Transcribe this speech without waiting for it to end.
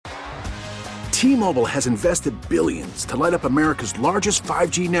T-Mobile has invested billions to light up America's largest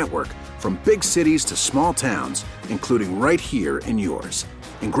 5G network, from big cities to small towns, including right here in yours.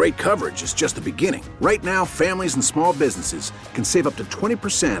 And great coverage is just the beginning. Right now, families and small businesses can save up to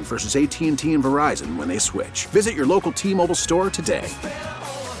 20% versus AT&T and Verizon when they switch. Visit your local T-Mobile store today.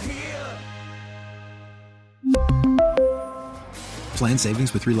 Plan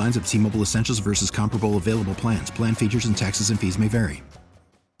savings with 3 lines of T-Mobile Essentials versus comparable available plans. Plan features and taxes and fees may vary.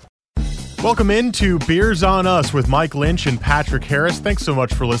 Welcome into Beers on Us with Mike Lynch and Patrick Harris. Thanks so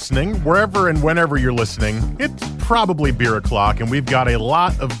much for listening. Wherever and whenever you're listening, it's probably beer o'clock, and we've got a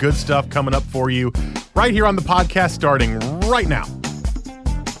lot of good stuff coming up for you right here on the podcast starting right now.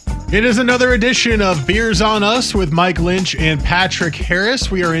 It is another edition of Beers on Us with Mike Lynch and Patrick Harris.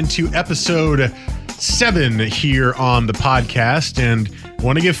 We are into episode 7 here on the podcast, and I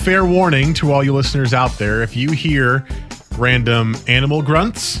want to give fair warning to all you listeners out there. If you hear random animal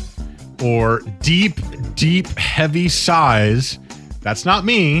grunts or deep, heavy sighs, that's not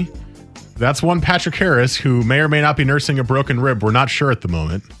me. That's one Patrick Harris, who may or may not be nursing a broken rib. We're not sure at the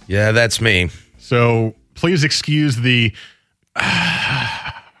moment. Yeah, that's me. So please excuse the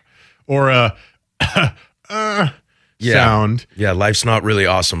or a sound. Yeah, life's not really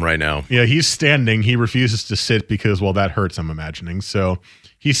awesome right now. Yeah, he's standing. He refuses to sit because, well, that hurts, I'm imagining. So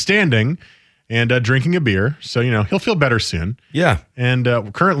he's standing and drinking a beer. So, he'll feel better soon. Yeah. And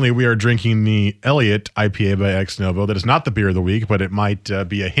currently we are drinking the Elliott IPA by Ex Novo. That is not the beer of the week, but it might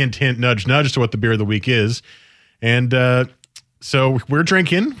be a hint, nudge to what the beer of the week is. And so we're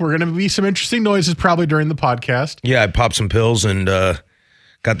drinking. We're going to be some interesting noises probably during the podcast. Yeah, I popped some pills and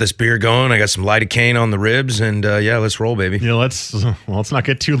got this beer going. I got some lidocaine on the ribs, and let's roll, baby. Yeah, let's not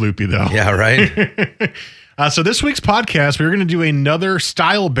get too loopy, though. Yeah, right? So this week's podcast, we're going to do another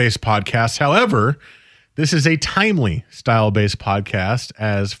style-based podcast. However, this is a timely style-based podcast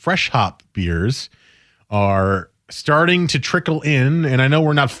as fresh hop beers are starting to trickle in. And I know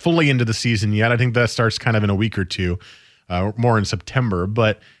we're not fully into the season yet. I think that starts kind of in a week or two, more in September.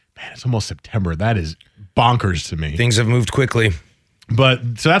 But, man, it's almost September. That is bonkers to me. Things have moved quickly. But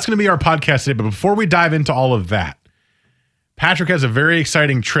so that's going to be our podcast today. But before we dive into all of that, Patrick has a very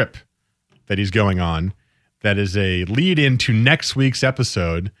exciting trip that he's going on. That is a lead into next week's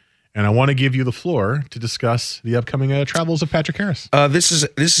episode, and I want to give you the floor to discuss the upcoming travels of Patrick Harris. This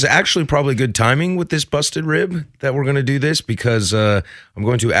is actually probably good timing with this busted rib that we're going to do this, because I'm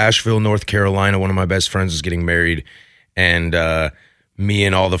going to Asheville, North Carolina. One of my best friends is getting married, and me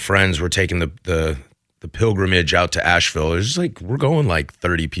and all the friends were taking the pilgrimage out to Asheville. It's like we're going like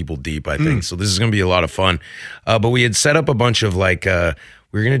 30 people deep, I think. So this is going to be a lot of fun. But we had set up a bunch of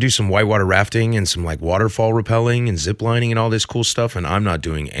we were going to do some whitewater rafting and some waterfall rappelling and zip lining and all this cool stuff. And I'm not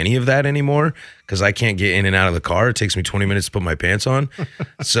doing any of that anymore because I can't get in and out of the car. It takes me 20 minutes to put my pants on.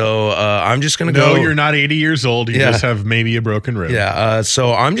 So I'm just going to go. No, you're not 80 years old. You just have maybe a broken rib. Yeah.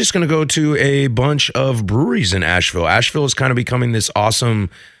 So I'm just going to go to a bunch of breweries in Asheville. Asheville is kind of becoming this awesome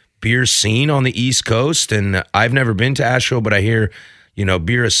beer scene on the East Coast. And I've never been to Asheville, but I hear,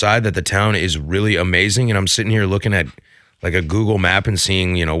 beer aside, that the town is really amazing. And I'm sitting here looking at a Google map and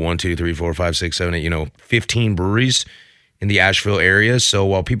seeing, 1, 2, 3, 4, 5, 6, 7, 8, 15 breweries in the Asheville area. So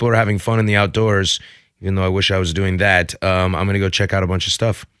while people are having fun in the outdoors, even though I wish I was doing that, I'm going to go check out a bunch of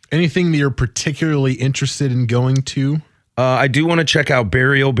stuff. Anything that you're particularly interested in going to? I do want to check out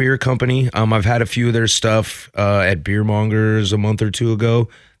Burial Beer Company. I've had a few of their stuff at Beer Mongers a month or two ago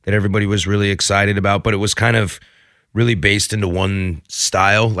that everybody was really excited about, but it was kind of really based into one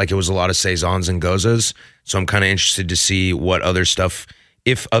style. It was a lot of Saisons and Gozas. So I'm kind of interested to see what other stuff,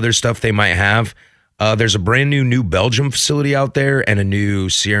 if other stuff they might have. There's a brand new Belgium facility out there and a new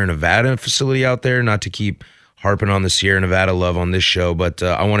Sierra Nevada facility out there. Not to keep harping on the Sierra Nevada love on this show, but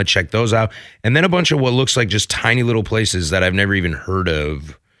I want to check those out. And then a bunch of what looks like just tiny little places that I've never even heard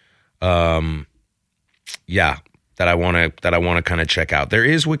of. That I want to kind of check out. There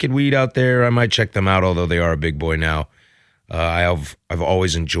is Wicked Weed out there. I might check them out, although they are a big boy now. I've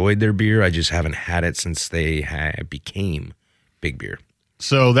always enjoyed their beer. I just haven't had it since they became big beer.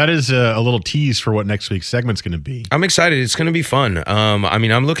 So that is a little tease for what next week's segment's going to be. I'm excited. It's going to be fun.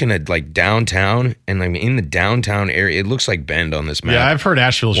 I'm looking at downtown, and I'm in the downtown area. It looks like Bend on this map. Yeah, I've heard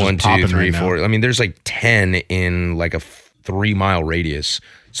Asheville's just popping 1, 2, 3, 4. Now. There's 10 in a 3-mile radius.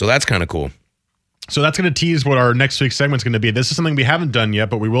 So that's kind of cool. So that's going to tease what our next week's segment's going to be. This is something we haven't done yet,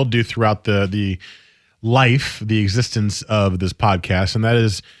 but we will do throughout the existence of this podcast. And that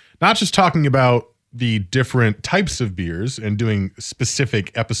is not just talking about the different types of beers and doing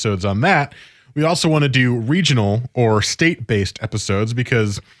specific episodes on that. We also want to do regional or state-based episodes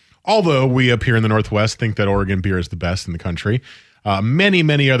because although we up here in the Northwest think that Oregon beer is the best in the country, Many,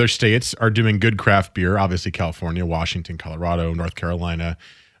 many other states are doing good craft beer. Obviously, California, Washington, Colorado, North Carolina,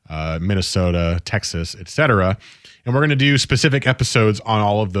 Minnesota, Texas, etc. And we're going to do specific episodes on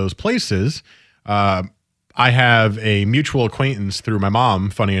all of those places. I have a mutual acquaintance through my mom,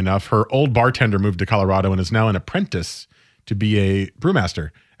 funny enough. Her old bartender moved to Colorado and is now an apprentice to be a brewmaster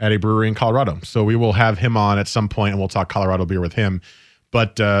at a brewery in Colorado. So we will have him on at some point and we'll talk Colorado beer with him.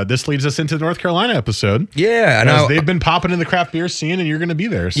 But this leads us into the North Carolina episode. Yeah. And they've been popping in the craft beer scene and you're going to be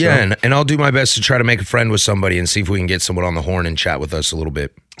there. So. Yeah, and I'll do my best to try to make a friend with somebody and see if we can get someone on the horn and chat with us a little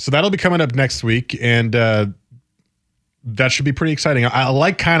bit. So that'll be coming up next week. And that should be pretty exciting. I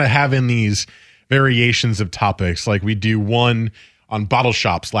like kind of having these variations of topics. Like we do one on bottle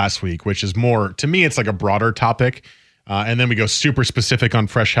shops last week, which is more, to me, it's like a broader topic. And then we go super specific on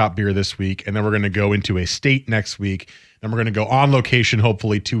fresh hop beer this week. And then we're going to go into a state next week. Then we're going to go on location,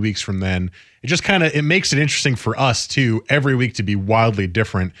 hopefully 2 weeks from then. It just kind of, it makes it interesting for us too, every week to be wildly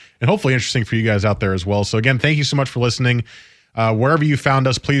different and hopefully interesting for you guys out there as well. So again, thank you so much for listening. Wherever you found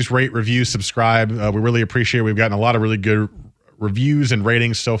us, please rate, review, subscribe. We really appreciate it. We've gotten a lot of really good reviews and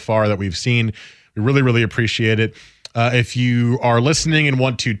ratings so far that we've seen. We really, really appreciate it. If you are listening and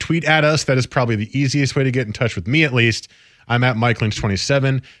want to tweet at us, that is probably the easiest way to get in touch with me, at least. I'm at Mike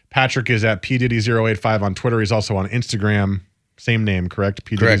Lynch27. Patrick is at PDiddy085 on Twitter. He's also on Instagram. Same name, correct?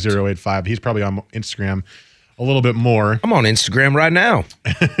 PDiddy085. He's probably on Instagram a little bit more. I'm on Instagram right now.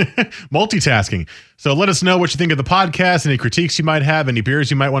 Multitasking. So let us know what you think of the podcast, any critiques you might have, any beers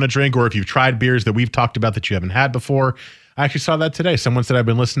you might want to drink, or if you've tried beers that we've talked about that you haven't had before. I actually saw that today. Someone said I've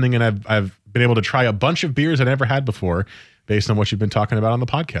been listening and I've been able to try a bunch of beers I never had before based on what you've been talking about on the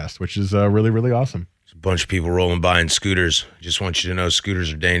podcast, which is really, really awesome. There's a bunch of people rolling by in scooters. Just want you to know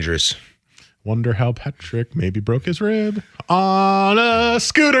scooters are dangerous. Wonder how Patrick maybe broke his rib on a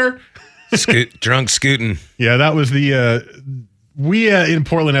scooter. Drunk scooting. Yeah, that was the... we in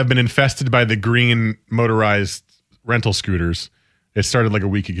Portland have been infested by the green motorized rental scooters. It started like a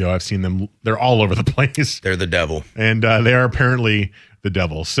week ago. I've seen them. They're all over the place. They're the devil. And they are apparently the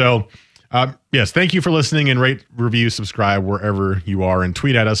devil. So, yes, thank you for listening and rate, review, subscribe wherever you are and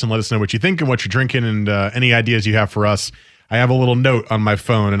tweet at us and let us know what you think and what you're drinking and any ideas you have for us. I have a little note on my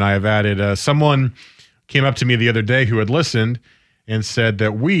phone and I have added someone came up to me the other day who had listened and said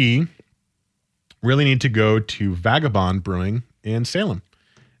that we really need to go to Vagabond Brewing in Salem.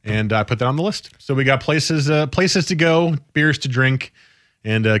 And I put that on the list. So we got places to go, beers to drink,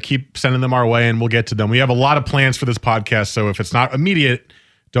 and keep sending them our way, and we'll get to them. We have a lot of plans for this podcast, so if it's not immediate,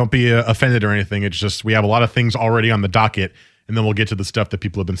 don't be offended or anything. It's just we have a lot of things already on the docket, and then we'll get to the stuff that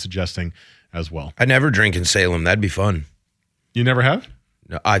people have been suggesting as well. I never drink in Salem. That'd be fun. You never have?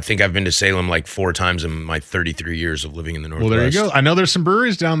 No, I think I've been to Salem like 4 times in my 33 years of living in the Northwest. Well, there you go. I know there's some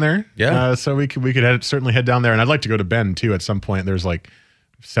breweries down there. Yeah. So we could certainly head down there, and I'd like to go to Bend, too, at some point. There's like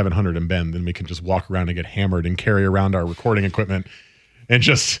 700 in Bend, then we can just walk around and get hammered and carry around our recording equipment and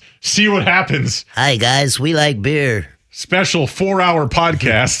just see what happens. Hi, guys. We like beer. Special 4-hour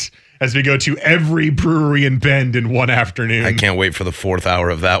podcast as we go to every brewery in Bend in one afternoon. I can't wait for the 4th hour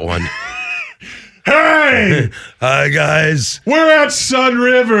of that one. Hey! Hi, guys. We're at Sun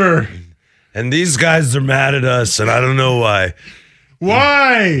River. And these guys are mad at us, and I don't know why.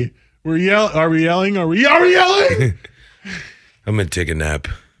 Why? Are we yelling? Are we yelling? I'm going to take a nap.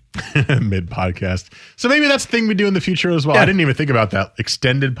 Mid-podcast. So maybe that's the thing we do in the future as well. Yeah. I didn't even think about that.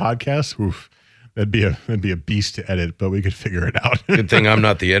 Extended podcast. Oof. That'd be a beast to edit, but we could figure it out. Good thing I'm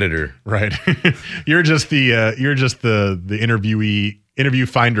not the editor. Right. You're just the interview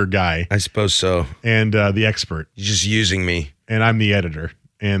finder guy. I suppose so. And the expert. You're just using me. And I'm the editor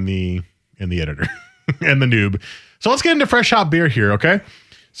and the editor and the noob. So let's get into fresh hop beer here, okay?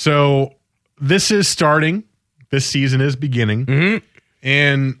 So this is starting. This season is beginning. Mm-hmm.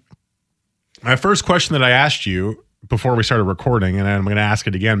 And my first question that I asked you before we started recording, and I'm going to ask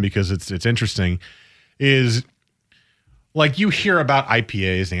it again because it's interesting, is like you hear about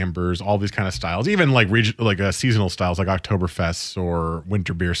IPAs, ambers, all these kind of styles, even like seasonal styles like Oktoberfests or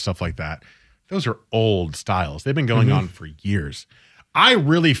winter beer, stuff like that. Those are old styles. They've been going on for years. I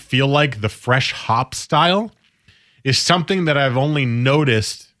really feel like the fresh hop style is something that I've only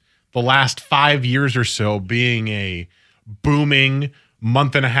noticed the last 5 years or so being a booming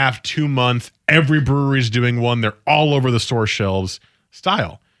month and a half, 2 months, every brewery's doing one, they're all over the store shelves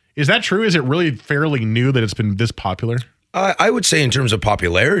style. Is that true? Is it really fairly new that it's been this popular? I would say in terms of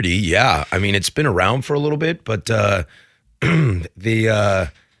popularity, yeah. I mean, it's been around for a little bit, but the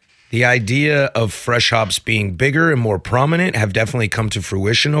idea of fresh hops being bigger and more prominent have definitely come to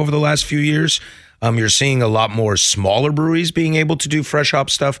fruition over the last few years. You're seeing a lot more smaller breweries being able to do fresh hop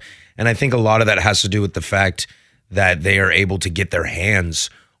stuff, and I think a lot of that has to do with the fact that they are able to get their hands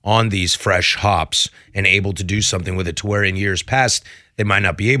on these fresh hops and able to do something with it, to where in years past they might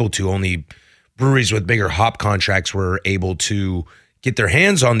not be able to. Only breweries with bigger hop contracts were able to get their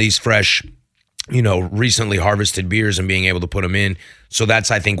hands on these fresh, recently harvested beers and being able to put them in. So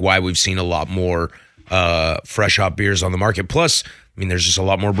that's, I think, why we've seen a lot more fresh hop beers on the market. Plus, there's just a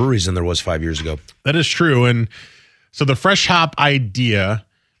lot more breweries than there was 5 years ago. That is true. And so the fresh hop idea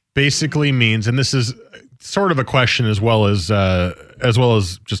basically means, and this is sort of a question as well as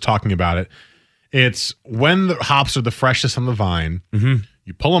just talking about it. It's when the hops are the freshest on the vine,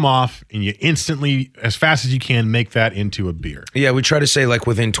 you pull them off and you instantly, as fast as you can, make that into a beer. Yeah, we try to say like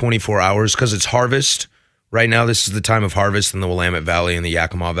within 24 hours because it's harvest. Right now, this is the time of harvest in the Willamette Valley and the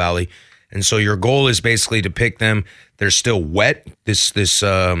Yakima Valley. And so your goal is basically to pick them. They're still wet.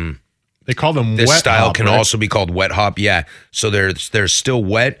 They call them this wet style hop, can right? also be called wet hop. Yeah. So they're still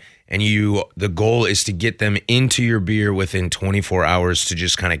wet. And the goal is to get them into your beer within 24 hours to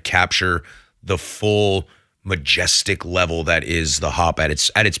just kind of capture the full majestic level that is the hop at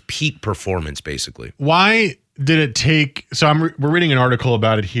its peak performance, basically. Why did it take? So we're reading an article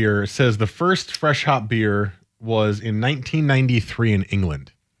about it here. It says the first fresh hop beer was in 1993 in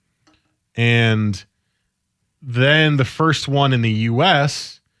England, and then the first one in the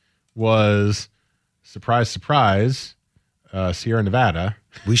U.S. was, surprise, surprise, Sierra Nevada.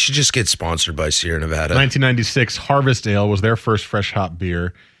 We should just get sponsored by Sierra Nevada. 1996 Harvest Ale was their first fresh hop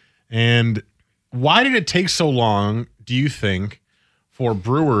beer. And why did it take so long, do you think, for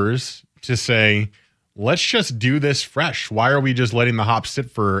brewers to say, let's just do this fresh? Why are we just letting the hops sit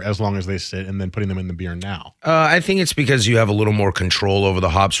for as long as they sit and then putting them in the beer now? I think it's because you have a little more control over the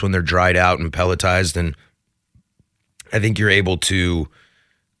hops when they're dried out and pelletized. And I think you're able to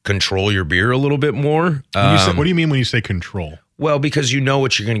control your beer a little bit more. What do you mean when you say control? Well, because you know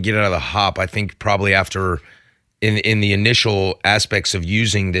what you're going to get out of the hop. I think probably after in the initial aspects of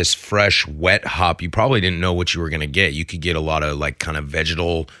using this fresh wet hop, you probably didn't know what you were going to get. You could get a lot of like kind of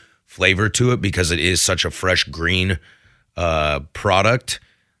vegetal flavor to it because it is such a fresh green product.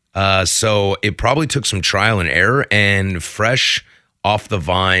 So it probably took some trial and error, and fresh off the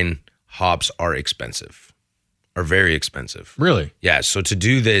vine hops are expensive, are very expensive. Really? Yeah. So to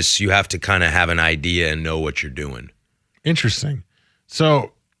do this, you have to kind of have an idea and know what you're doing. Interesting.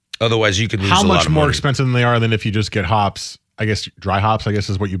 So otherwise you could lose how a lot much of more money. expensive than they are than if you just get hops? I guess dry hops,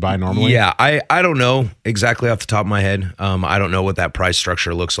 is what you buy normally. Yeah, I don't know exactly off the top of my head. I don't know what that price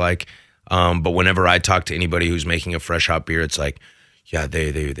structure looks like. But whenever I talk to anybody who's making a fresh hop beer, it's like, yeah,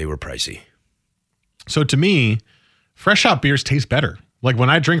 they were pricey. So to me, fresh hop beers taste better. Like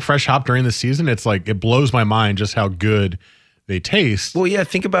when I drink fresh hop during the season, it's like it blows my mind just how good they taste. Well, yeah,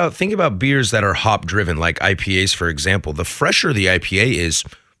 think about beers that are hop driven, like IPAs, for example. The fresher the IPA is,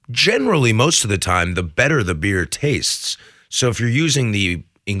 generally most of the time, the better the beer tastes. So if you're using the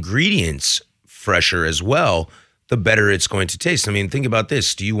ingredients fresher as well, the better it's going to taste. I mean, think about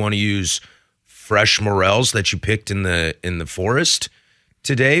this. Do you want to use fresh morels that you picked in the forest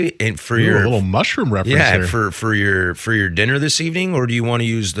today and for Ooh, your a little mushroom reference there. for your dinner this evening, or do you want to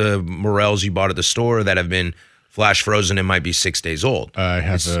use the morels you bought at the store that have been flash frozen and might be 6 days old? I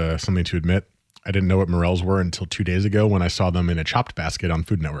have something to admit. I didn't know what morels were until 2 days ago when I saw them in a Chopped basket on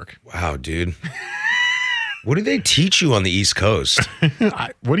Food Network. Wow, dude. What do they teach you on the East Coast?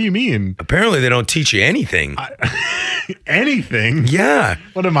 What do you mean? Apparently they don't teach you anything. Anything? Yeah.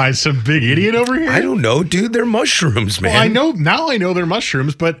 What am I, some big idiot over here? I don't know, dude. They're mushrooms, man. Well, I know they're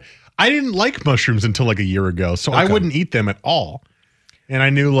mushrooms, but I didn't like mushrooms until like a year ago, so I wouldn't eat them at all. And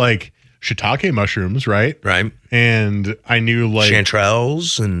I knew like shiitake mushrooms, right? Right. And I knew like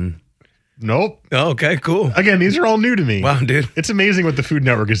chanterelles and nope. Oh, okay, cool. Again, these are all new to me. Wow, dude. It's amazing what the Food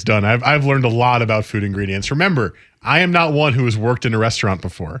Network has done. I've learned a lot about food ingredients. Remember, I am not one who has worked in a restaurant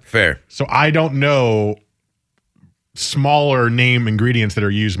before. Fair. So I don't know smaller name ingredients that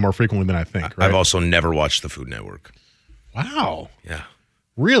are used more frequently than I think. Right? I've also never watched the Food Network. Wow. Yeah.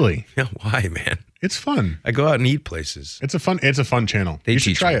 Really? Yeah. Why, man? It's fun. I go out and eat places. It's a fun channel. They You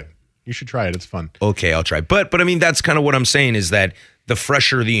should teach try me. it. You should try it. It's fun. Okay, I'll try. But I mean, that's kind of what I'm saying is that the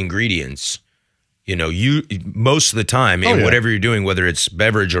fresher the ingredients, you most of the time in whatever you're doing, whether it's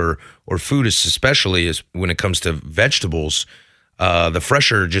beverage or food, especially is when it comes to vegetables, the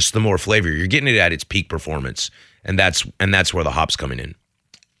fresher, just the more flavor. You're getting it at its peak performance, and that's where the hops coming in.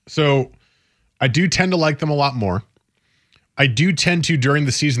 So I do tend to like them a lot more. I do tend to during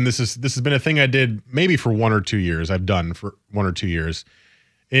the season. This has been a thing I did maybe for 1 or 2 years. I've done for 1 or 2 years.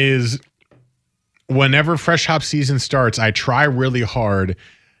 Is whenever fresh hop season starts, I try really hard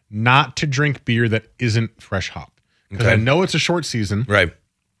not to drink beer that isn't fresh hop because I know it's a short season. Right.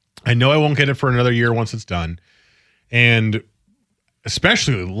 I know I won't get it for another year once it's done. And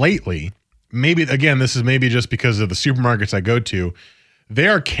especially lately, maybe, again, this is maybe just because of the supermarkets I go to, they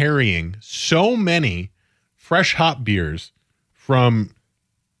are carrying so many fresh hop beers from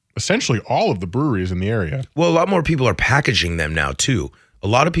essentially all of the breweries in the area. Well, a lot more people are packaging them now, too. A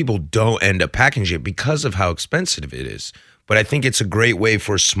lot of people don't end up packaging it because of how expensive it is. But I think it's a great way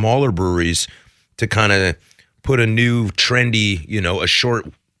for smaller breweries to kind of put a new trendy, a short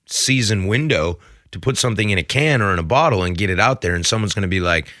season window to put something in a can or in a bottle and get it out there. And someone's going to be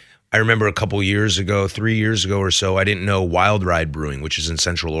like, I remember a couple years ago, 3 years ago or so, I didn't know Wild Ride Brewing, which is in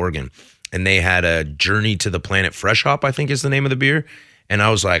Central Oregon. And they had a Journey to the Planet Fresh Hop, I think is the name of the beer. And I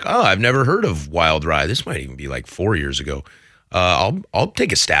was like, oh, I've never heard of Wild Ride. This might even be like 4 years ago. I'll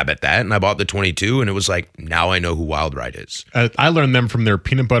take a stab at that. And I bought the 22, and it was like, now I know who Wild Ride is. I learned them from their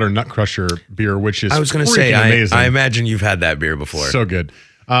Peanut Butter Nut Crusher beer, which is amazing. I imagine you've had that beer before. So good.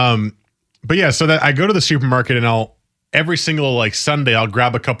 But yeah, so that I go to the supermarket and every single like Sunday, I'll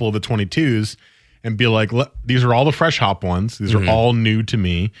grab a couple of the 22s and be like, these are all the fresh hop ones. These are all new to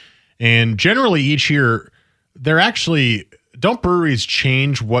me. And generally each year, don't breweries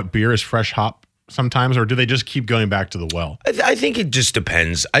change what beer is fresh hop sometimes, or do they just keep going back to the well? I think it just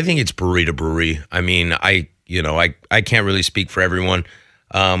depends. I think it's brewery to brewery. I mean, I can't really speak for everyone.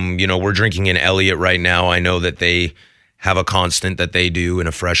 We're drinking an Elliott right now. I know that they have a constant that they do in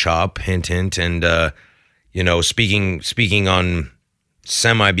a fresh hop, hint, hint. And, speaking on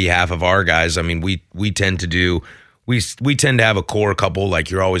semi behalf of our guys, I mean, we tend to have a core couple. Like,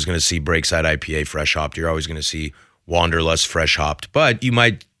 you're always going to see Breakside IPA fresh hopped. You're always going to see Wanderlust fresh hopped. But you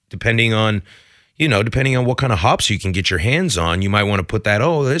might, depending on what kind of hops you can get your hands on, you might want to put that,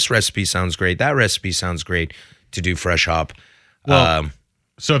 this recipe sounds great. That recipe sounds great to do fresh hop. Well,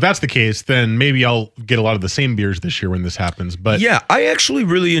 so if that's the case, then maybe I'll get a lot of the same beers this year when this happens. But yeah, I actually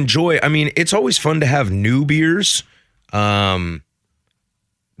really enjoy. I mean, it's always fun to have new beers to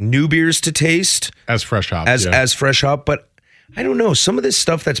taste as fresh hop, as fresh hop. But I don't know, some of this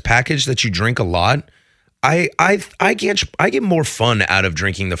stuff that's packaged that you drink a lot, I get more fun out of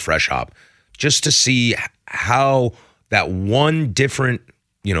drinking the fresh hop, just to see how that one different,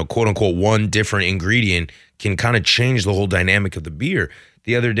 quote unquote, one different ingredient can kind of change the whole dynamic of the beer.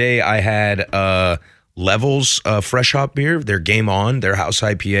 The other day I had Levels fresh hop beer, their Game On, their house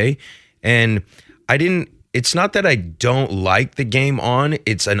IPA. And it's not that I don't like the Game On,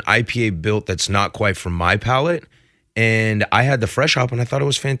 it's an IPA built that's not quite for my palate. And I had the fresh hop and I thought it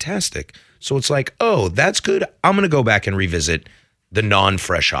was fantastic. So it's like, oh, that's good. I'm going to go back and revisit the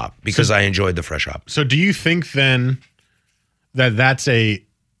non-fresh hop because I enjoyed the fresh hop. So do you think then that that's a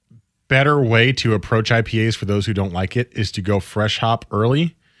better way to approach IPAs for those who don't like it is to go fresh hop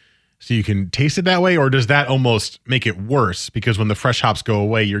early so you can taste it that way? Or does that almost make it worse because when the fresh hops go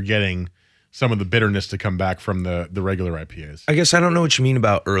away, you're getting some of the bitterness to come back from the regular IPAs? I guess I don't know what you mean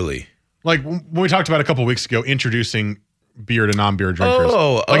about early. Like when we talked about a couple of weeks ago, introducing beer to non-beer drinkers.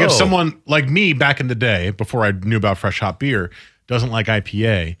 If someone like me back in the day, before I knew about fresh hop beer, doesn't like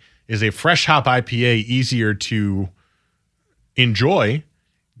IPA, is a fresh hop IPA easier to enjoy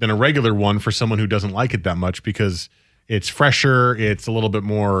than a regular one for someone who doesn't like it that much because it's fresher, it's a little bit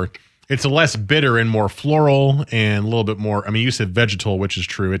more, it's a less bitter and more floral and a little bit more, I mean, you said vegetal, which is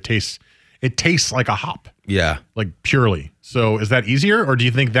true. It tastes like a hop. Yeah. Like purely. So is that easier, or do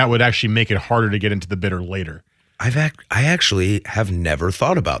you think that would actually make it harder to get into the bitter later? I actually have never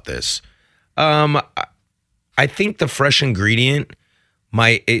thought about this. I think the fresh ingredient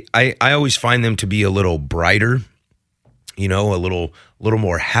I always find them to be a little brighter, a little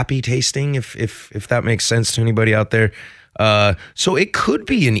more happy tasting, if that makes sense to anybody out there. So it could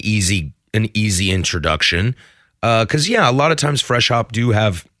be an easy introduction. Cause yeah, a lot of times fresh hop do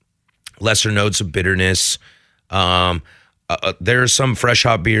have lesser notes of bitterness. There are some fresh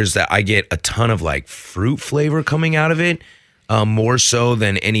hop beers that I get a ton of like fruit flavor coming out of it, more so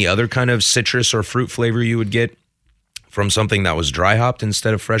than any other kind of citrus or fruit flavor you would get from something that was dry hopped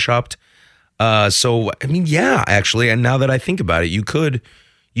instead of fresh hopped. So, I mean, yeah, actually, and now that I think about it, you could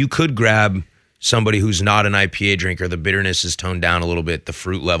grab somebody who's not an IPA drinker. The bitterness is toned down a little bit. The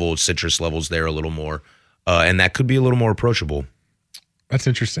fruit level, citrus levels there a little more, and that could be a little more approachable. That's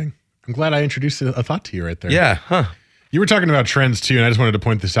interesting. I'm glad I introduced a thought to you right there. Yeah, huh. You were talking about trends too, and I just wanted to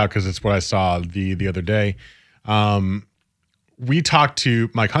point this out because it's what I saw the other day. We talked to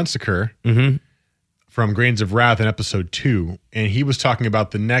Mike Hunsaker from Grains of Wrath in episode 2, and he was talking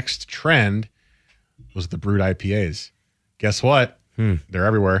about the next trend was the brewed IPAs. Guess what? They're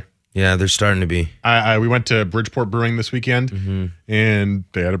everywhere. Yeah, they're starting to be. We went to Bridgeport Brewing this weekend, and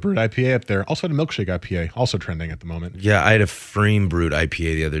they had a brewed IPA up there. Also had a milkshake IPA, also trending at the moment. Yeah, I had a Frame brewed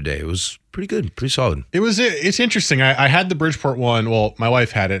IPA the other day. It was pretty good, pretty solid. It's interesting. I had the Bridgeport one. Well, my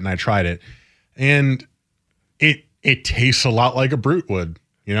wife had it, and I tried it, and it tastes a lot like a brut would.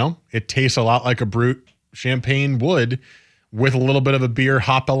 You know, it tastes a lot like a brut champagne would, with a little bit of a beer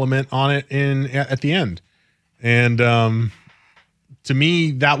hop element on it at the end, and to me,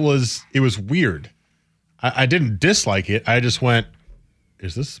 it was weird. I didn't dislike it. I just went,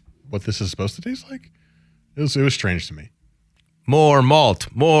 is this what this is supposed to taste like? It was strange to me. More malt,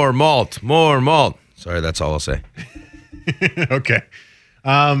 more malt, more malt. Sorry, that's all I'll say. Okay.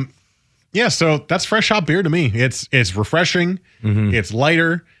 Yeah, so that's fresh hop beer to me. It's refreshing. It's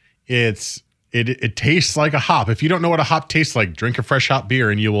lighter. It tastes like a hop. If you don't know what a hop tastes like, drink a fresh hop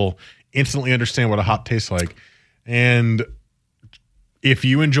beer and you will instantly understand what a hop tastes like. And if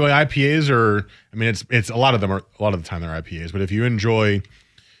you enjoy IPAs, it's a lot of the time they're IPAs, but if you enjoy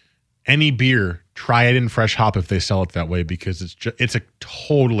any beer, try it in fresh hop if they sell it that way, because it's a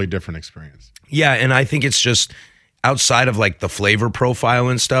totally different experience. Yeah, and I think it's just outside of like the flavor profile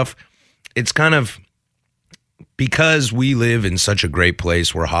and stuff, it's kind of because we live in such a great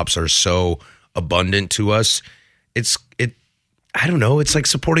place where hops are so abundant to us. I don't know, it's like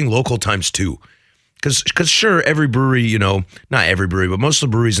supporting local times two. Because sure, every brewery, not every brewery, but most of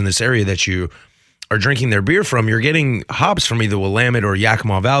the breweries in this area that you are drinking their beer from, you're getting hops from either Willamette or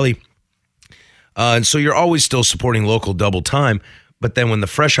Yakima Valley. And so you're always still supporting local double time. But then when the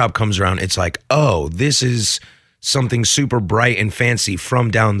fresh hop comes around, it's like, oh, this is something super bright and fancy from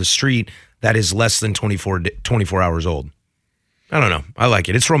down the street that is less than 24 hours old. I don't know. I like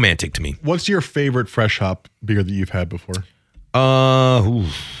it. It's romantic to me. What's your favorite fresh hop beer that you've had before?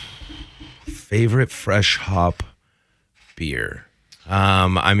 Favorite fresh hop beer.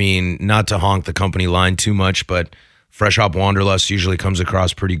 Not to honk the company line too much, but Fresh Hop Wanderlust usually comes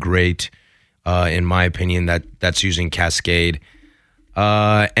across pretty great, in my opinion. That's using Cascade.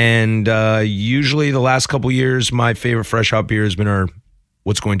 And usually the last couple years, my favorite fresh hop beer has been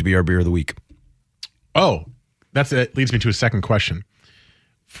what's going to be our beer of the week. Oh, it leads me to a second question.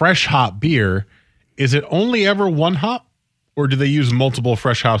 Fresh hop beer, is it only ever one hop? Or do they use multiple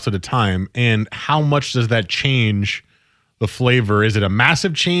fresh hops at a time? And how much does that change the flavor? Is it a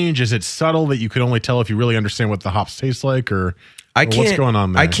massive change? Is it subtle that you could only tell if you really understand what the hops taste like? Or what's going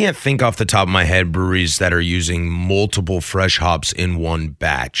on there? I can't think off the top of my head breweries that are using multiple fresh hops in one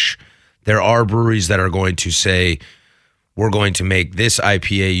batch. There are breweries that are going to say, we're going to make this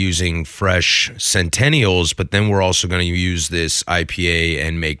IPA using fresh Centennials, but then we're also going to use this IPA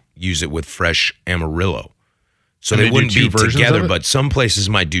and use it with fresh Amarillo. So they wouldn't be together, but some places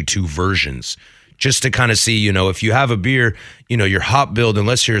might do two versions just to kind of see, if you have a beer, your hop build,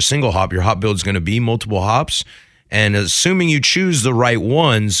 unless you're a single hop, your hop build is going to be multiple hops. And assuming you choose the right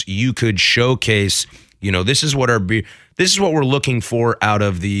ones, you could showcase, this is what this is what we're looking for out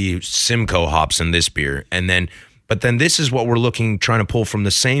of the Simcoe hops in this beer. But then this is what we're trying to pull from the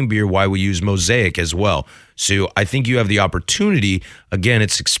same beer, why we use Mosaic as well. So I think you have the opportunity. Again,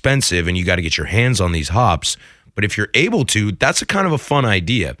 it's expensive and you got to get your hands on these hops. But if you're able to, that's a kind of a fun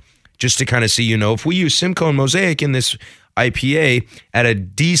idea, just to kind of see, if we use Simcoe and Mosaic in this IPA at a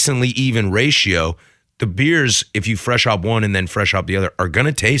decently even ratio, the beers, if you fresh hop one and then fresh hop the other, are going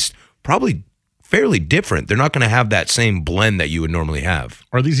to taste probably fairly different. They're not going to have that same blend that you would normally have.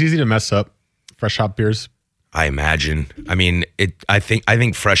 Are these easy to mess up, fresh hop beers? I imagine. I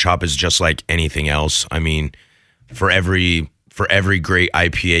think fresh hop is just like anything else. For every great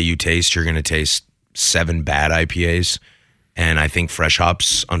IPA you taste, you're going to taste 7 bad IPAs, and I think fresh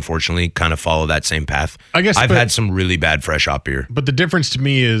hops unfortunately kind of follow that same path. I guess I've had some really bad fresh hop beer, but the difference to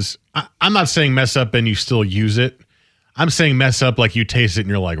me is I'm not saying mess up and you still use it. I'm saying mess up like you taste it and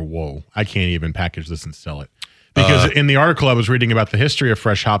you're like, whoa, I can't even package this and sell it. Because in the article I was reading about the history of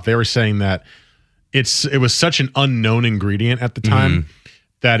fresh hop, they were saying that it was such an unknown ingredient at the time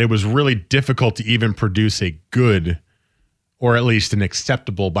that it was really difficult to even produce a good, or at least an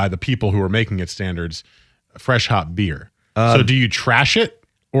acceptable by the people who were making it standards, fresh hop beer. So do you trash it,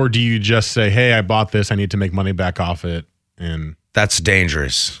 or do you just say, hey, I bought this, I need to make money back off it? And that's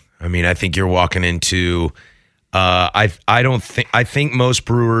dangerous. I think you're walking into I think most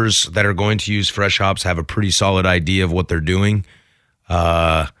brewers that are going to use fresh hops have a pretty solid idea of what they're doing.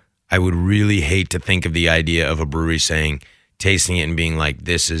 I would really hate to think of the idea of a brewery tasting it and being like,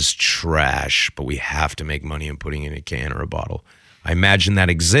 this is trash, but we have to make money and putting it in a can or a bottle. I imagine that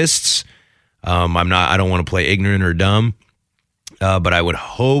exists. I don't want to play ignorant or dumb, but I would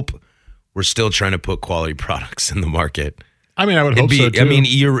hope we're still trying to put quality products in the market. I mean, I would hope so too. I mean,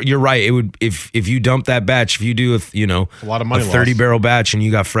 you're right. It would if you dump that batch, if you do a lot of money a 30 barrel batch and you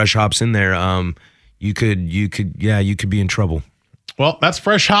got fresh hops in there, you could be in trouble. Well, that's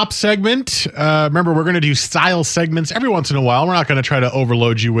Fresh Hop segment. Remember, we're going to do style segments every once in a while. We're not going to try to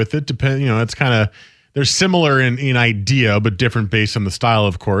overload you with it. It's kind of, they're similar in idea, but different based on the style,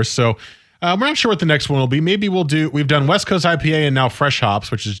 of course. So we're not sure what the next one will be. Maybe we've done West Coast IPA and now Fresh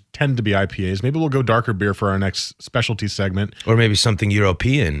Hops, which tend to be IPAs. Maybe we'll go darker beer for our next specialty segment. Or maybe something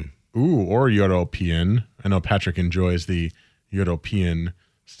European. Ooh, or European. I know Patrick enjoys the European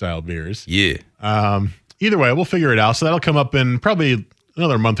style beers. Yeah. Either way, we'll figure it out. So that'll come up in probably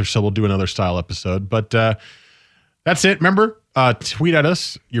another month or so. We'll do another style episode. But that's it. Remember, tweet at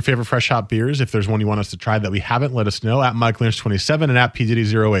us your favorite Fresh Hop beers. If there's one you want us to try that we haven't, let us know at MikeLynch27 and at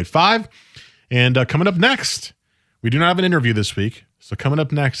PDD085. And coming up next, we do not have an interview this week. So coming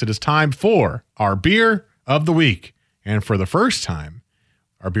up next, it is time for our beer of the week. And for the first time,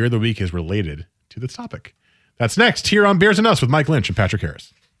 our beer of the week is related to the topic. That's next here on Beers and Us with Mike Lynch and Patrick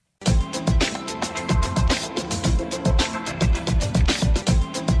Harris.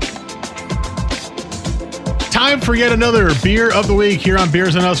 Time for yet another beer of the week here on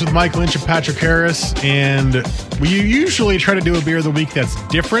Beers and Us with Mike Lynch and Patrick Harris. And we usually try to do a beer of the week that's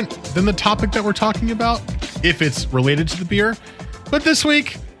different than the topic that we're talking about, if it's related to the beer. But this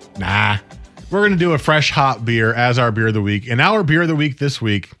week, we're going to do a fresh hop beer as our beer of the week. And our beer of the week this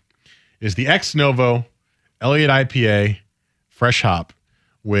week is the Ex Novo Elliott IPA Fresh Hop,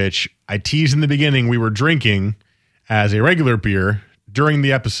 which I teased in the beginning we were drinking as a regular beer during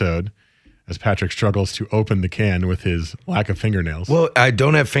the episode, as Patrick struggles to open the can with his lack of fingernails. Well, I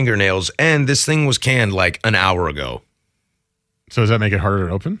don't have fingernails, and this thing was canned like an hour ago. So does that make it harder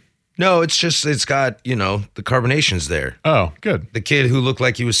to open? No, it's got, the carbonation's there. Oh, good. The kid who looked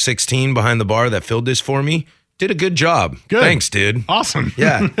like he was 16 behind the bar that filled this for me did a good job. Good. Thanks, dude. Awesome.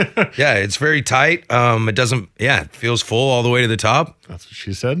 Yeah. Yeah, it's very tight. It feels full all the way to the top. That's what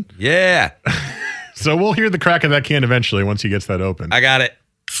she said? Yeah. So we'll hear the crack of that can eventually once he gets that open. I got it.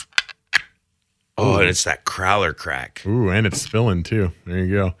 Oh, and it's that crowler crack. Ooh, and it's spilling too. There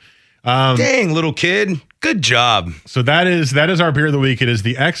you go. Dang, little kid. Good job. So that is our beer of the week. It is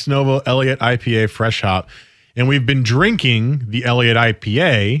the Ex Novo Elliott IPA Fresh Hop. And we've been drinking the Elliott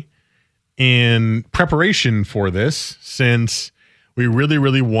IPA in preparation for this since we really,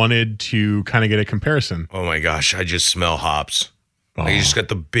 really wanted to kind of get a comparison. Oh my gosh, I just smell hops. Oh. I just got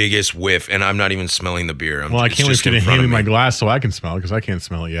the biggest whiff, and I'm not even smelling the beer. I can't wait for you to hand me my glass so I can smell it because I can't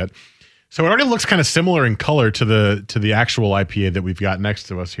smell it yet. So it already looks kind of similar in color to the actual IPA that we've got next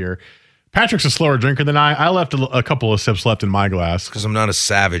to us here. Patrick's a slower drinker than I. I left a couple of sips left in my glass. Because I'm not a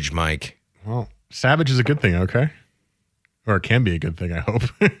savage, Mike. Well, savage is a good thing, okay? Or it can be a good thing, I hope.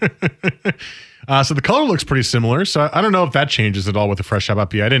 So the color looks pretty similar. So I don't know if that changes at all with the Fresh Hop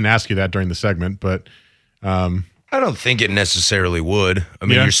IPA. I didn't ask you that during the segment, but... I don't think it necessarily would. I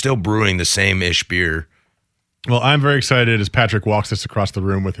mean, You're still brewing the same-ish beer. Well, I'm very excited as Patrick walks us across the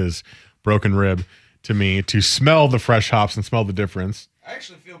room with his broken rib to me to smell the fresh hops and smell the difference. I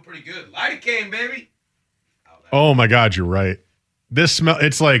actually feel pretty good. Light a cane, baby. Oh my God, you're right. This smell,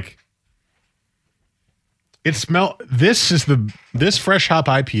 this fresh hop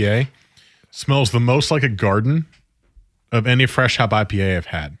IPA smells the most like a garden of any fresh hop IPA I've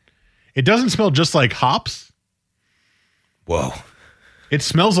had. It doesn't smell just like hops. Whoa. It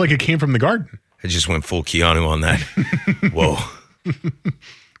smells like it came from the garden. I just went full Keanu on that. Whoa.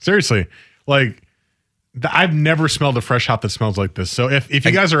 Seriously, like I've never smelled a fresh hop that smells like this. So if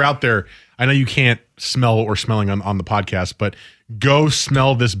you guys are out there, I know you can't smell what we're smelling on the podcast, but go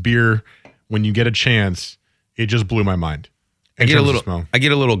smell this beer when you get a chance. It just blew my mind. I get a little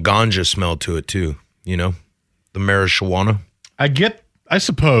ganja smell to it too. The marijuana. I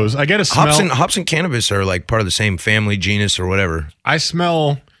suppose I get a smell. Hops and cannabis are like part of the same family, genus, or whatever. I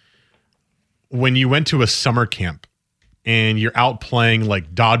smell when you went to a summer camp and you're out playing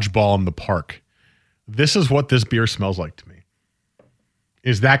like dodgeball in the park. This is what this beer smells like to me.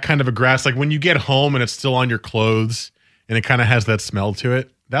 Is that kind of a grass, like when you get home and it's still on your clothes and it kind of has that smell to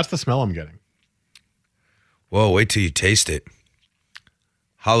it. That's the smell I'm getting. Whoa, wait till you taste it.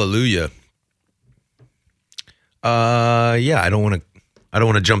 Hallelujah. I don't want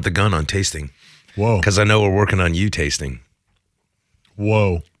to jump the gun on tasting. Whoa. Because I know we're working on you tasting.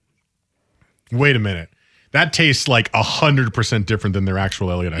 Whoa. Wait a minute. That tastes like 100% different than their actual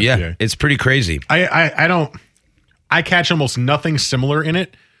Elliott IPA. Yeah, it's pretty crazy. I catch almost nothing similar in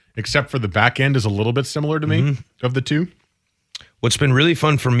it, except for the back end is a little bit similar to me of the two. What's been really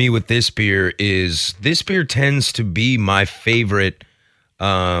fun for me with this beer is this beer tends to be my favorite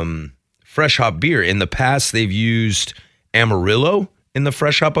fresh hop beer. In the past, they've used Amarillo in the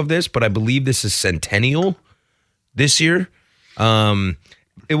fresh hop of this, but I believe this is Centennial this year. And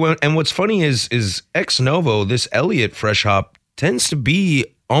what's funny is Ex Novo, this Elliott fresh hop tends to be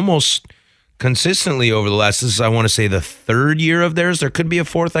almost consistently over the last, this is, I want to say, the third year of theirs. There could be a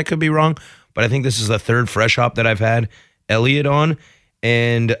fourth, I could be wrong, but I think this is the third fresh hop that I've had Elliott on.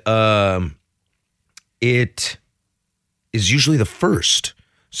 And it is usually the first.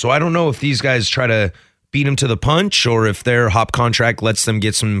 So I don't know if these guys try to beat them to the punch or if their hop contract lets them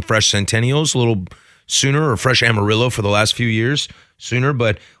get some fresh Centennials a little sooner, or fresh Amarillo for the last few years sooner.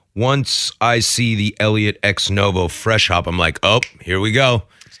 But once I see the Elliott Ex Novo fresh hop, I'm like, oh, here we go.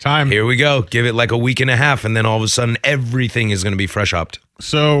 It's time. Here we go. Give it like a week and a half, and then all of a sudden everything is going to be fresh hopped.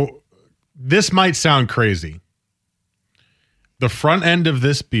 So this might sound crazy. The front end of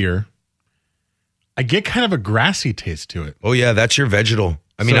this beer, I get kind of a grassy taste to it. Oh, yeah, that's your vegetal.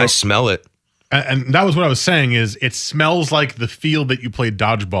 I mean, I smell it. And that was what I was saying, is it smells like the field that you played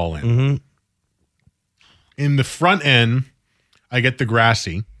dodgeball in. Mm-hmm. In the front end, I get the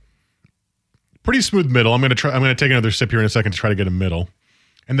grassy. Pretty smooth middle. I'm going to take another sip here in a second to try to get a middle.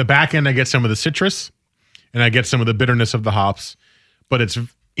 And the back end, I get some of the citrus, and I get some of the bitterness of the hops. But it's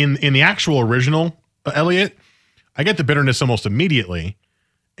in the actual original Elliott, I get the bitterness almost immediately,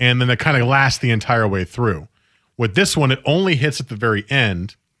 and then it kind of lasts the entire way through. With this one, it only hits at the very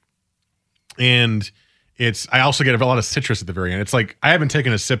end, and I also get a lot of citrus at the very end. It's like I haven't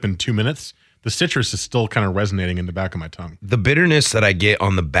taken a sip in 2 minutes. The citrus is still kind of resonating in the back of my tongue. The bitterness that I get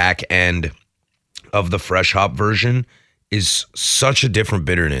on the back end of the fresh hop version is such a different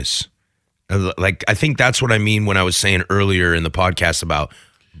bitterness. Like, I think that's what I mean when I was saying earlier in the podcast about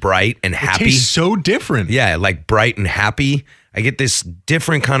bright and happy. It tastes so different. Yeah, like bright and happy. I get this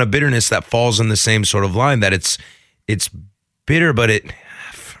different kind of bitterness that falls in the same sort of line, that it's bitter, but it,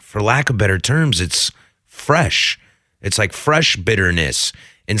 for lack of better terms, it's fresh. It's like fresh bitterness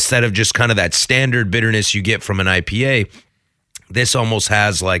instead of just kind of that standard bitterness you get from an IPA. This almost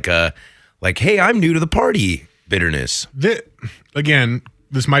has like hey, I'm new to the party bitterness. Again,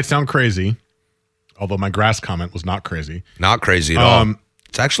 this might sound crazy, although my grass comment was not crazy. Not crazy at all.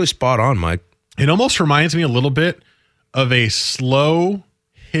 It's actually spot on, Mike. It almost reminds me a little bit of a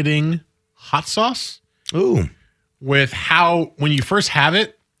slow-hitting hot sauce. Ooh. With how, when you first have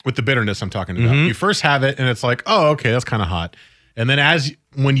it, with the bitterness I'm talking about, you first have it and it's like, oh, okay, that's kind of hot. And then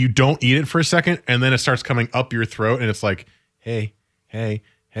when you don't eat it for a second, and then it starts coming up your throat and it's like, hey,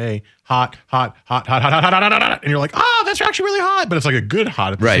 hot, and you're like, oh, that's actually really hot. But it's like a good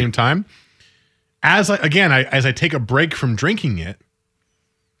hot at the same time. As I take a break from drinking it,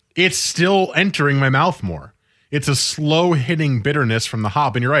 it's still entering my mouth more. It's a slow hitting bitterness from the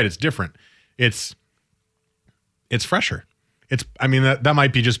hop. And you're right, it's different. It's fresher. That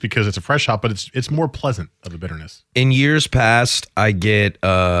might be just because it's a fresh hop, but it's more pleasant of a bitterness. In years past, with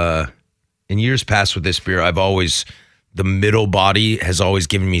this beer, the middle body has always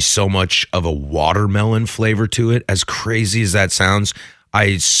given me so much of a watermelon flavor to it. As crazy as that sounds,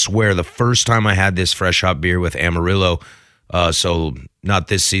 I swear the first time I had this fresh hop beer with Amarillo, so not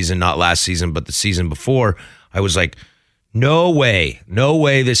this season, not last season, but the season before, I was like, no way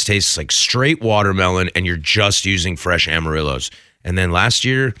this tastes like straight watermelon and you're just using fresh Amarillos. And then last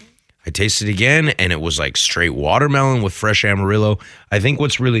year, I tasted again and it was like straight watermelon with fresh Amarillo. I think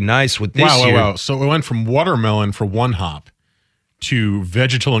what's really nice with this year... Wow. So it went from watermelon for one hop to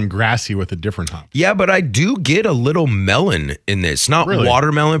vegetal and grassy with a different hop. Yeah, but I do get a little melon in this. Not really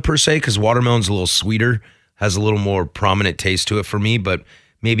watermelon per se, because watermelon's a little sweeter, has a little more prominent taste to it for me, but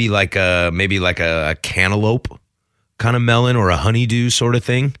maybe like a cantaloupe kind of melon or a honeydew sort of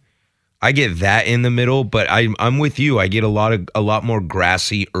thing. I get that in the middle, but I'm with you. I get a lot more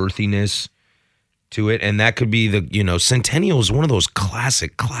grassy earthiness to it, and that could be Centennial is one of those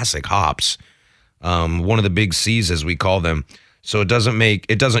classic hops, one of the big C's as we call them. So it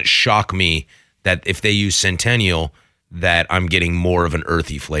doesn't shock me that if they use Centennial, that I'm getting more of an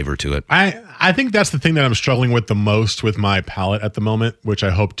earthy flavor to it. I think that's the thing that I'm struggling with the most with my palate at the moment, which I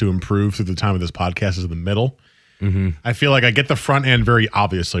hope to improve through the time of this podcast, is the middle. Mm-hmm. I feel like I get the front end very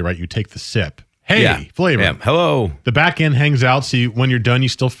obviously, right? You take the sip. Hey, flavor. Yeah. Hello. The back end hangs out, so when you're done, you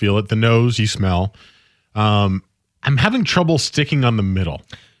still feel it. The nose, you smell. I'm having trouble sticking on the middle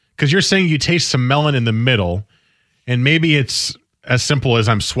because you're saying you taste some melon in the middle, and maybe it's as simple as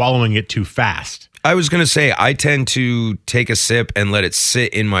I'm swallowing it too fast. I was going to say, I tend to take a sip and let it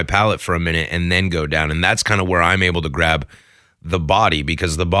sit in my palate for a minute and then go down. And that's kind of where I'm able to grab the body,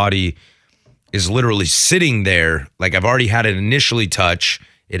 because the body is literally sitting there. Like, I've already had it initially touch.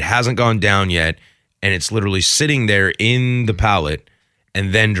 It hasn't gone down yet. And it's literally sitting there in the palate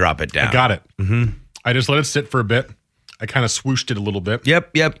and then drop it down. I got it. Mm-hmm. I just let it sit for a bit. I kind of swooshed it a little bit.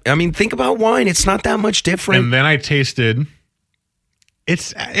 Yep. I mean, think about wine. It's not that much different. And then I tasted,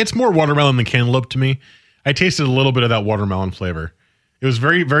 it's more watermelon than cantaloupe to me. I tasted a little bit of that watermelon flavor. It was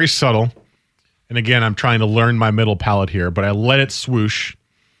very, very subtle. And again, I'm trying to learn my middle palate here, but I let it swoosh.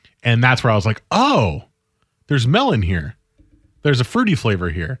 And that's where I was like, oh, there's melon here. There's a fruity flavor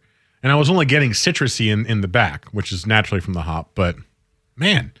here. And I was only getting citrusy in the back, which is naturally from the hop. But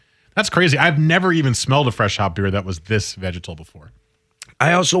man, that's crazy. I've never even smelled a fresh hop beer that was this vegetal before.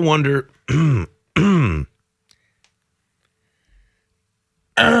 I also wonder.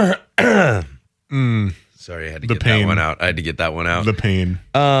 Sorry, I had to get that one out. I had to get that one out. The pain.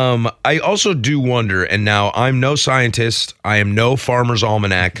 I also do wonder, and now I'm no scientist. I am no farmer's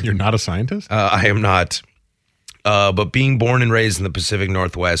almanac. You're not a scientist? I am not. But being born and raised in the Pacific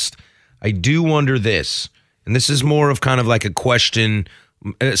Northwest, I do wonder this, and this is more of kind of like a question,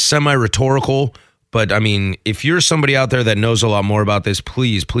 semi-rhetorical, but I mean, if you're somebody out there that knows a lot more about this,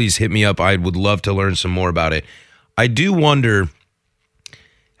 please hit me up. I would love to learn some more about it. I do wonder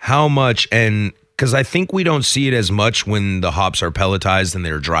how much, and because I think we don't see it as much when the hops are pelletized and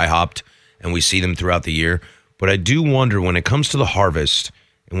they're dry hopped, and we see them throughout the year, but I do wonder when it comes to the harvest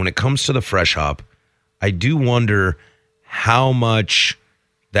and when it comes to the fresh hop, I do wonder how much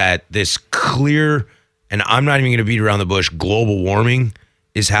that this clear, and I'm not even going to beat around the bush, global warming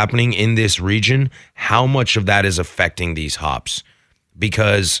is happening in this region, how much of that is affecting these hops.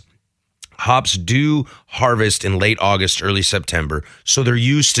 Because hops do harvest in late August, early September, so they're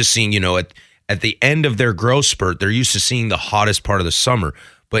used to seeing, at the end of their growth spurt, they're used to seeing the hottest part of the summer.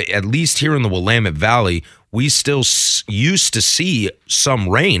 But at least here in the Willamette Valley, we still used to see some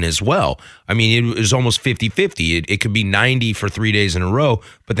rain as well. I mean, it was almost 50-50. It could be 90 for 3 days in a row,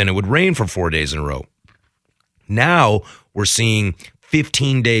 but then it would rain for 4 days in a row. Now we're seeing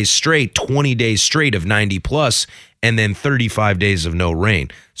 15 days straight, 20 days straight of 90 plus, and then 35 days of no rain.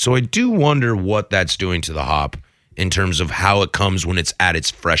 So I do wonder what that's doing to the hop in terms of how it comes when it's at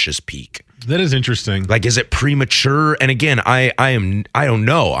its freshest peak. That is interesting. Like, is it premature? And again, I don't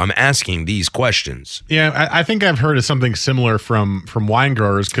know. I'm asking these questions. Yeah, I think I've heard of something similar from wine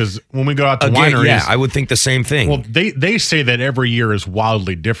growers, because when we go out to wineries, yeah, I would think the same thing. Well, they say that every year is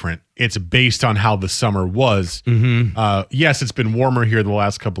wildly different. It's based on how the summer was. Mm-hmm. Yes, it's been warmer here the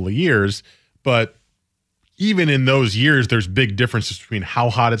last couple of years, but even in those years, there's big differences between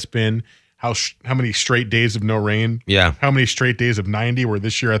how hot it's been, how many straight days of no rain, how many straight days of 90. Where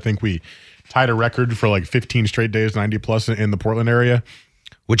this year, I think we tied a record for like 15 straight days, 90 plus in the Portland area.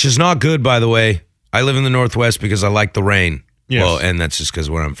 Which is not good, by the way. I live in the Northwest because I like the rain. Yes. Well, and that's just because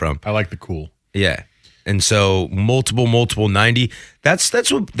where I'm from. I like the cool. Yeah. And so multiple 90. That's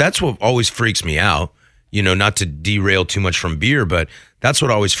what always freaks me out. Not to derail too much from beer, but that's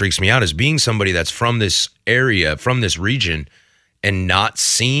what always freaks me out is being somebody that's from this area, from this region, and not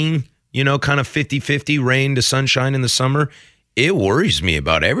seeing, kind of 50-50 rain to sunshine in the summer. It worries me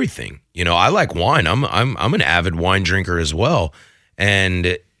about everything. I like wine. I'm an avid wine drinker as well.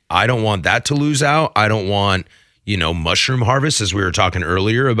 And I don't want that to lose out. I don't want, mushroom harvest, as we were talking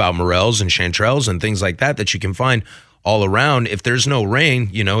earlier about morels and chanterelles and things like that you can find all around. If there's no rain,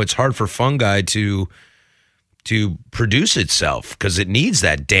 it's hard for fungi to produce itself because it needs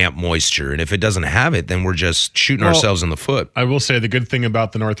that damp moisture. And if it doesn't have it, then we're just shooting ourselves in the foot. I will say the good thing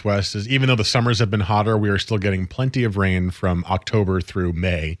about the Northwest is even though the summers have been hotter, we are still getting plenty of rain from October through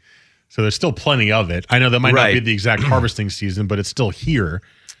May. So there's still plenty of it. I know that might not be the exact harvesting season, but it's still here.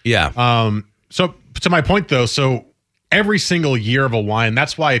 Yeah. So to my point though, so every single year of a wine,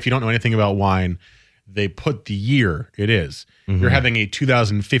 that's why if you don't know anything about wine, they put the year it is. Mm-hmm. You're having a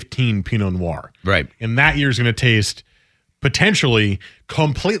 2015 Pinot Noir. Right. And that year is going to taste potentially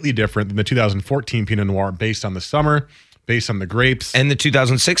completely different than the 2014 Pinot Noir based on the summer, based on the grapes. And the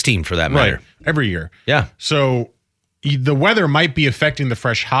 2016 for that matter. Right. Every year. Yeah. So the weather might be affecting the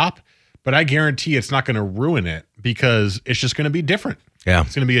fresh hop, but I guarantee it's not going to ruin it because it's just going to be different. Yeah.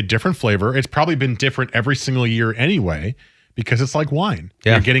 It's going to be a different flavor. It's probably been different every single year anyway because it's like wine.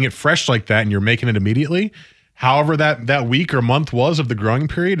 Yeah. You're getting it fresh like that and you're making it immediately. However that week or month was of the growing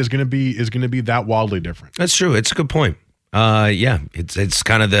period is going to be that wildly different. That's true. It's a good point. Yeah, it's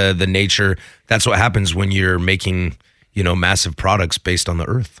kind of the nature. That's what happens when you're making, massive products based on the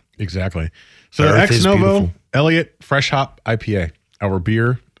earth. Exactly. So Ex Novo Elliott Fresh Hop IPA, our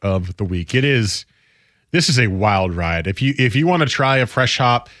beer of the week. This is a wild ride. If you want to try a fresh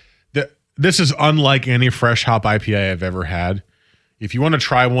hop, this is unlike any fresh hop IPA I've ever had. If you want to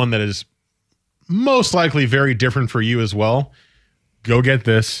try one that is most likely very different for you as well, go get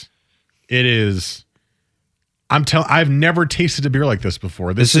this. It is I've never tasted a beer like this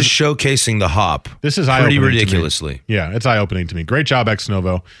before. This is showcasing the hop. This is pretty eye-opening ridiculously. Yeah, it's eye-opening to me. Great job, Ex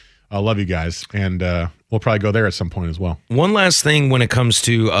Novo. I love you guys, and we'll probably go there at some point as well. One last thing when it comes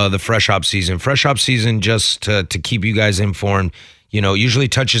to the fresh hop season. Fresh hop season, just to keep you guys informed, usually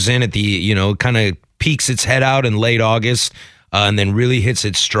touches in at the, kind of peaks its head out in late August and then really hits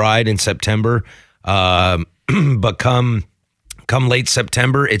its stride in September. But come late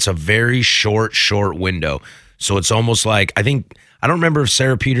September, it's a very short window. So it's almost like, I don't remember if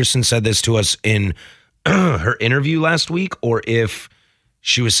Sarah Peterson said this to us in her interview last week or if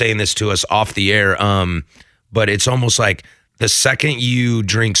she was saying this to us off the air. But it's almost like the second you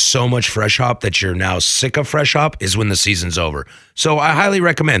drink so much fresh hop that you're now sick of fresh hop is when the season's over. So I highly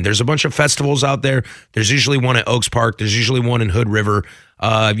recommend. There's a bunch of festivals out there. There's usually one at Oaks Park. There's usually one in Hood River.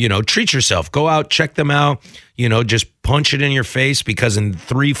 Treat yourself. Go out, check them out. Just punch it in your face because in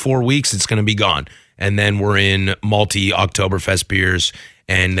 3-4 weeks it's going to be gone. And then we're in multi-Oktoberfest beers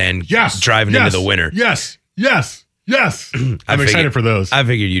and then driving into the winter. Yes. I'm excited for those. I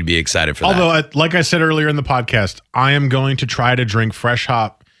figured you'd be excited for that. Although, like I said earlier in the podcast, I am going to try to drink fresh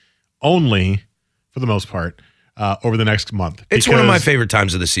hop only, for the most part, over the next month. It's one of my favorite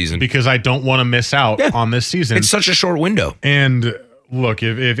times of the season. Because I don't want to miss out on this season. It's such a short window. And look,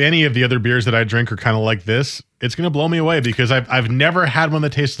 if any of the other beers that I drink are kind of like this, it's going to blow me away because I've never had one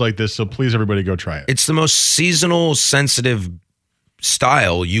that tasted like this. So please, everybody, go try it. It's the most seasonal sensitive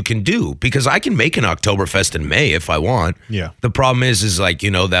style you can do because I can make an Oktoberfest in May if I want. Yeah. The problem is like,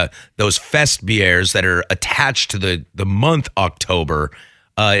 that those fest beers that are attached to the month October,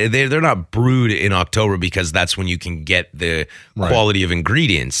 they're not brewed in October because that's when you can get the quality of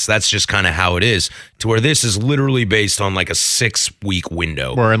ingredients. That's just kind of how it is, to where this is literally based on like a 6-week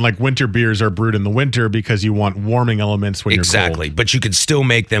window. And like winter beers are brewed in the winter because you want warming elements when you're cold. But you can still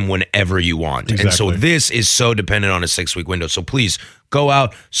make them whenever you want. Exactly. And so this is so dependent on a 6-week window. So please go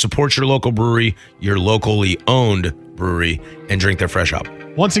out, support your local brewery, your locally owned brewery, and drink their fresh hop.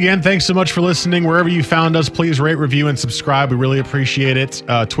 Once again, thanks so much for listening. Wherever you found us, please rate, review, and subscribe. We really appreciate it.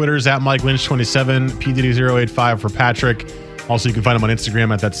 Twitter's at Mike Lynch27, PDD085 for Patrick. Also, you can find him on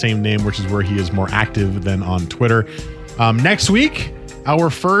Instagram at that same name, which is where he is more active than on Twitter. Next week, our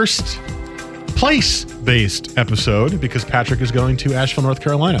first place-based episode, because Patrick is going to Asheville, North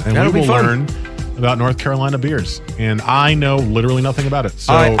Carolina. And we will learn about North Carolina beers. And I know literally nothing about it.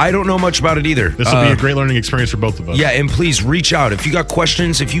 So I don't know much about it either. This will be a great learning experience for both of us. Yeah, and please reach out. If you got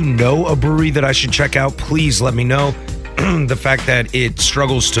questions, if you know a brewery that I should check out, please let me know. The fact that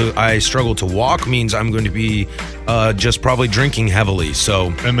I struggle to walk means I'm going to be just probably drinking heavily. So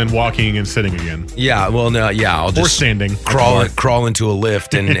and then walking and sitting again. Yeah, well, no, yeah, I'll just standing, crawl into a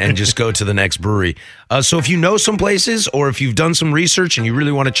lift and just go to the next brewery. So if you know some places or if you've done some research and you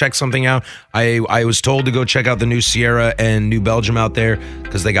really want to check something out, I was told to go check out the new Sierra and New Belgium out there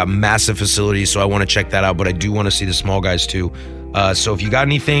because they got massive facilities. So I want to check that out, but I do want to see the small guys too. So if you got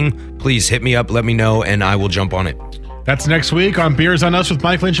anything, please hit me up, let me know, and I will jump on it. That's next week on Beers on Us with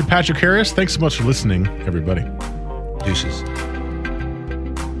Mike Lynch and Patrick Harris. Thanks so much for listening, everybody. Deuces.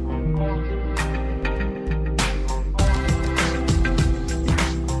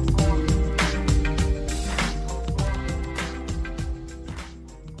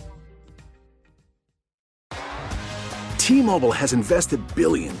 T-Mobile has invested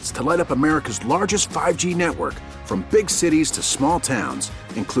billions to light up America's largest 5G network, from big cities to small towns,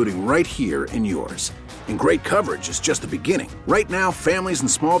 including right here in yours. And great coverage is just the beginning. Right now, families and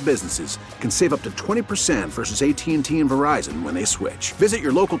small businesses can save up to 20% versus AT&T and Verizon when they switch. Visit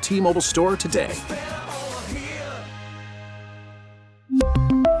your local T-Mobile store today.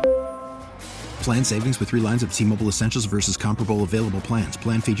 Plan savings with 3 lines of T-Mobile Essentials versus comparable available plans.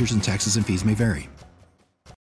 Plan features and taxes and fees may vary.